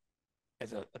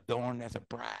 adorned as a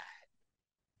bride.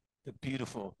 The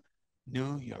beautiful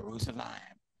New Jerusalem.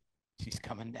 She's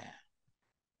coming down.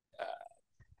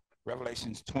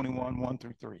 Revelations 21, 1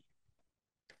 through 3.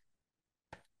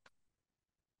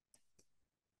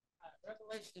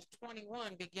 Revelation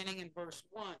 21, beginning in verse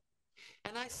 1.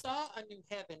 And I saw a new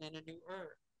heaven and a new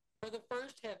earth. For the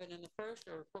first heaven and the first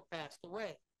earth were passed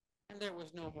away, and there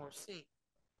was no more sea.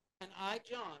 And I,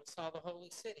 John, saw the holy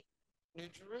city, New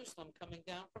Jerusalem, coming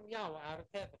down from Yahweh out of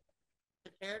heaven,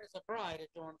 prepared as a bride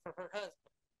adorned for her husband.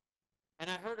 And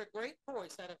I heard a great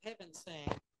voice out of heaven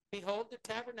saying, Behold, the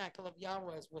tabernacle of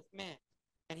Yahweh is with men,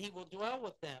 and he will dwell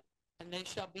with them, and they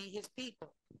shall be his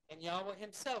people, and Yahweh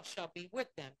himself shall be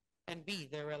with them, and be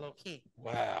their Elohim.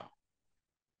 Wow.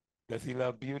 Does he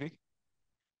love beauty?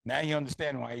 Now you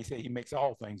understand why he said he makes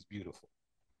all things beautiful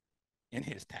in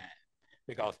his time,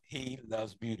 because he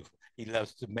loves beautiful. He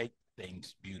loves to make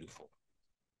things beautiful.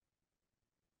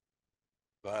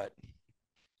 But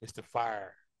it's the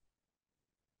fire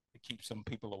that keeps some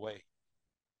people away.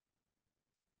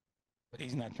 But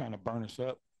he's not trying to burn us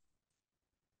up.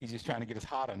 He's just trying to get us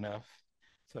hot enough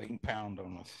so he can pound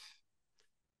on us.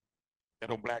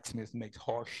 That old blacksmith makes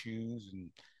horseshoes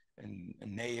and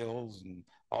nails and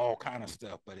all kind of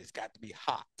stuff, but it's got to be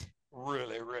hot,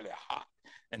 really, really hot.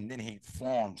 And then he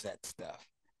forms that stuff.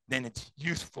 Then it's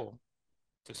useful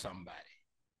to somebody.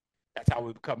 That's how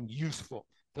we become useful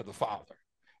to the Father.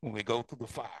 When we go through the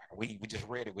fire, we just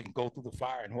read it. We can go through the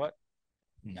fire and what?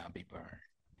 Not be burned.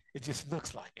 It just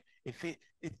looks like it.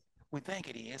 If we think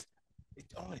it is, it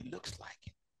only looks like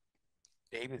it.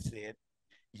 David said,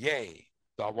 yea,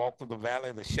 though I walk through the valley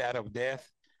of the shadow of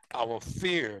death, I will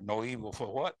fear no evil. For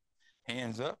what?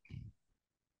 Hands up.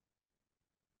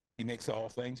 He makes all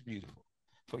things beautiful.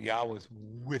 For Yahweh is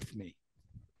with me.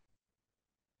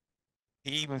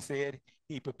 He even said,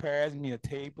 he prepares me a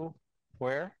table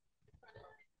where?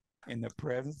 In the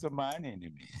presence of mine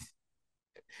enemies.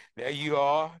 There you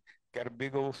are, got a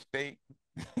big old steak,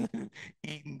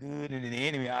 eating good, and the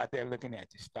enemy out there looking at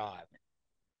you, starving.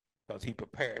 Because he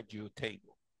prepared you a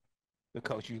table.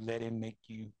 Because you let him make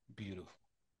you beautiful.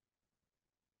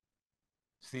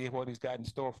 See what he's got in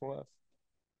store for us?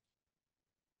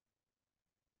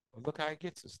 Well, look how he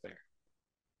gets us there.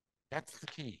 That's the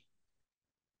key.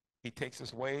 He takes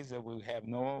us ways that we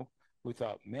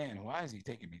thought, man, why is he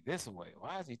taking me this way?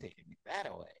 Why is he taking me that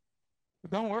way?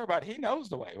 But don't worry about it. He knows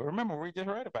the way. Remember, we just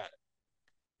read about it.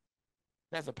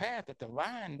 There's a path that the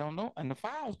lion don't know and the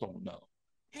fowls don't know.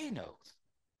 He knows.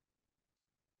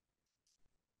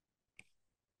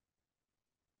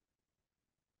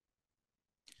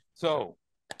 So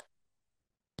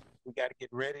we got to get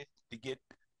ready to get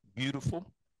beautiful,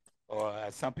 or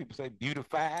as some people say,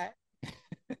 beautified.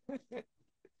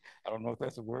 I don't know if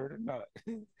that's a word or not.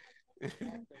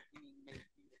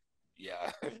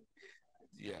 Yeah,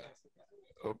 yeah.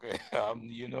 Okay,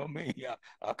 you know me.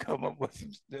 I'll come up with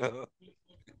some stuff.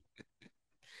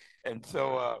 And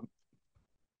so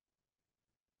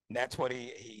that's what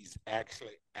he's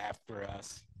actually after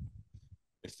us,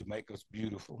 is to make us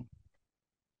beautiful.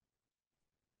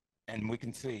 And we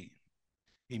can see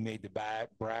he made the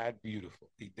bride beautiful.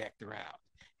 He decked her out.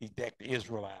 He decked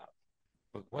Israel out.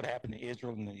 But what happened to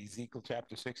Israel in Ezekiel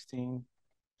chapter 16?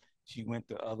 She went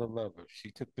to other lovers. She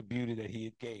took the beauty that he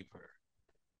had gave her.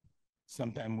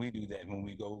 Sometimes we do that when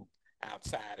we go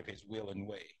outside of his will and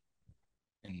way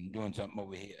and doing something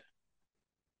over here.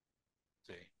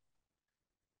 See?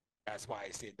 That's why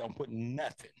he said, don't put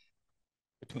nothing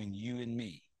between you and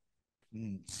me.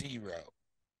 Zero.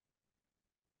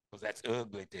 Because that's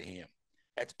ugly to him.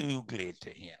 That's ugly to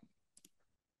him.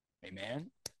 Amen?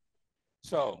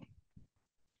 So,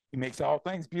 he makes all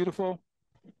things beautiful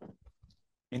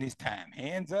in his time.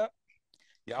 Hands up.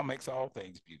 Y'all makes all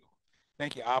things beautiful.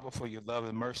 Thank you, Abba, for your love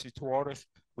and mercy toward us.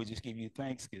 We just give you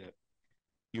thanks.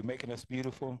 You're making us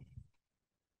beautiful.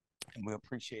 And we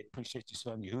appreciate your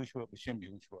son, Yahushua, B'Shem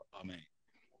Yahushua. Amen.